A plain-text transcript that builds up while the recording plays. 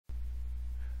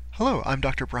Hello, I'm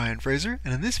Dr. Brian Fraser,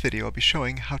 and in this video I'll be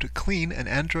showing how to clean an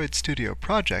Android Studio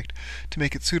project to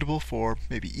make it suitable for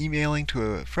maybe emailing to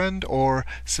a friend or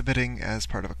submitting as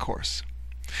part of a course.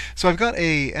 So I've got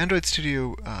a Android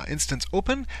Studio instance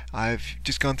open. I've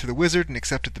just gone through the wizard and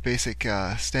accepted the basic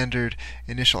standard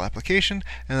initial application,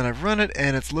 and then I've run it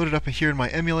and it's loaded up here in my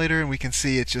emulator, and we can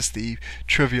see it's just the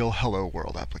trivial Hello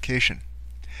World application.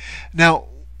 Now,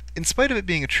 in spite of it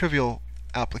being a trivial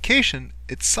application,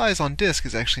 its size on disk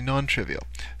is actually non-trivial.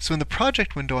 So in the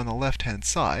project window on the left-hand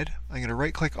side, I'm going to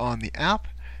right-click on the app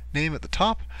name at the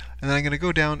top, and then I'm going to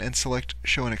go down and select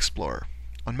Show in Explorer.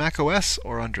 On Mac OS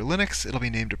or under Linux, it'll be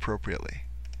named appropriately.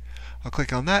 I'll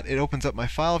click on that. It opens up my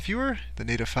file viewer, the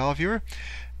native file viewer,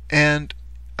 and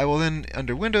I will then,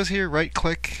 under Windows here,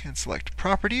 right-click and select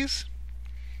Properties,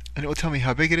 and it will tell me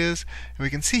how big it is, and we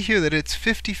can see here that it's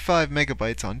 55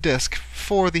 megabytes on disk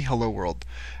for the Hello World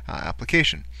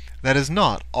application. That is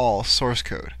not all source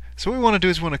code. So what we want to do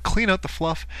is we want to clean out the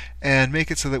fluff and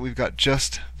make it so that we've got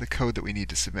just the code that we need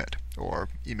to submit or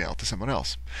email to someone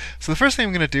else. So the first thing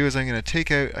I'm going to do is I'm going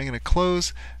to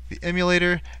close the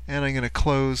emulator, and I'm going to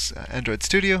close Android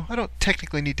Studio. I don't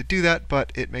technically need to do that,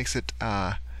 but it makes it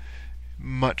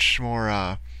much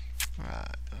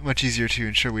easier to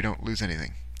ensure we don't lose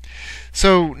anything.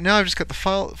 So now I've just got the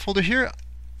file folder here.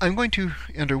 I'm going to,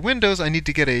 under Windows, I need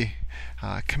to get a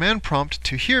command prompt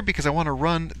to here because I want to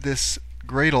run this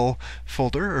Gradle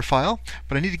folder or file,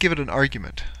 but I need to give it an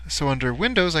argument. So under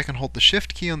Windows, I can hold the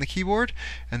Shift key on the keyboard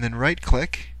and then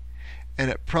right-click, and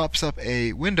it props up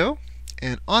a window,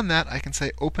 and on that I can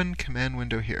say Open Command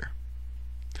Window here.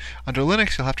 Under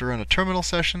Linux, you'll have to run a terminal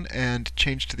session and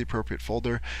change to the appropriate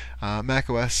folder. Mac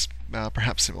OS,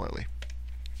 perhaps similarly.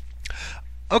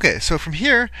 Okay, so from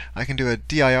here, I can do a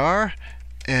dir,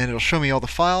 and it'll show me all the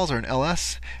files, or an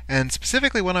ls, and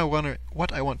specifically what I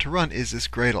want to run is this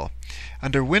Gradle.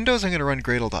 Under Windows, I'm going to run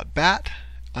gradle.bat.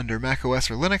 Under Mac OS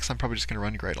or Linux, I'm probably just going to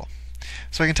run Gradle.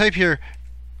 So I can type here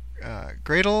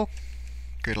gradlew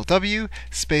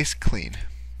space clean.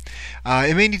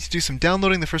 It may need to do some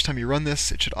downloading the first time you run this.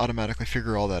 It should automatically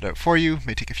figure all that out for you. It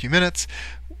may take a few minutes,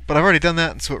 but I've already done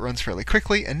that, and so it runs fairly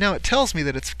quickly, and now it tells me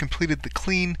that it's completed the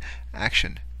clean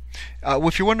action.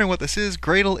 If you're wondering what this is,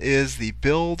 Gradle is the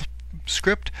build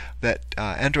script that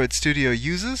Android Studio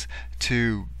uses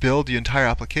to build the entire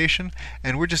application,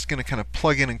 and we're just going to kind of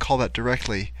plug in and call that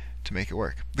directly to make it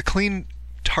work. The clean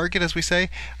target, as we say,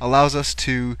 allows us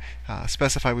to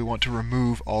specify we want to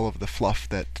remove all of the fluff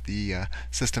that the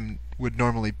system would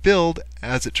normally build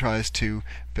as it tries to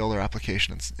build our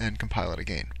application and compile it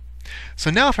again. So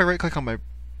now if I right-click on my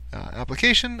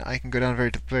application, I can go down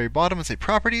to the very bottom and say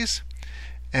Properties,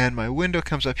 and my window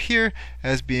comes up here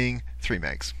as being 3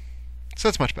 megs. So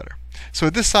that's much better. So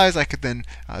at this size, I could then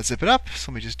zip it up.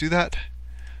 So let me just do that.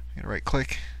 I'm going to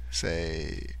right-click,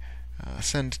 say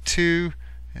Send to,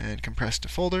 and compress to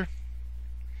folder.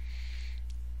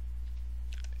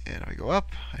 And if I go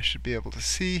up, I should be able to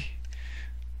see.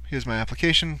 Here's my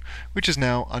application, which is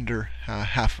now under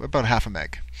about half a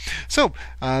meg. So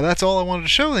that's all I wanted to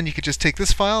show. Then you could just take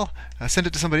this file, send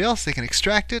it to somebody else. They can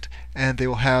extract it, and they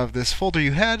will have this folder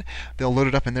you had. They'll load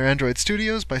it up in their Android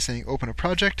Studios by saying Open a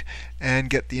Project and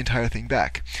get the entire thing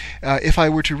back. If I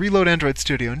were to reload Android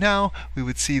Studio now, we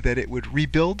would see that it would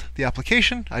rebuild the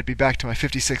application. I'd be back to my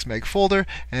 56 meg folder,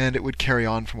 and it would carry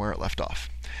on from where it left off.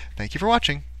 Thank you for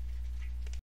watching.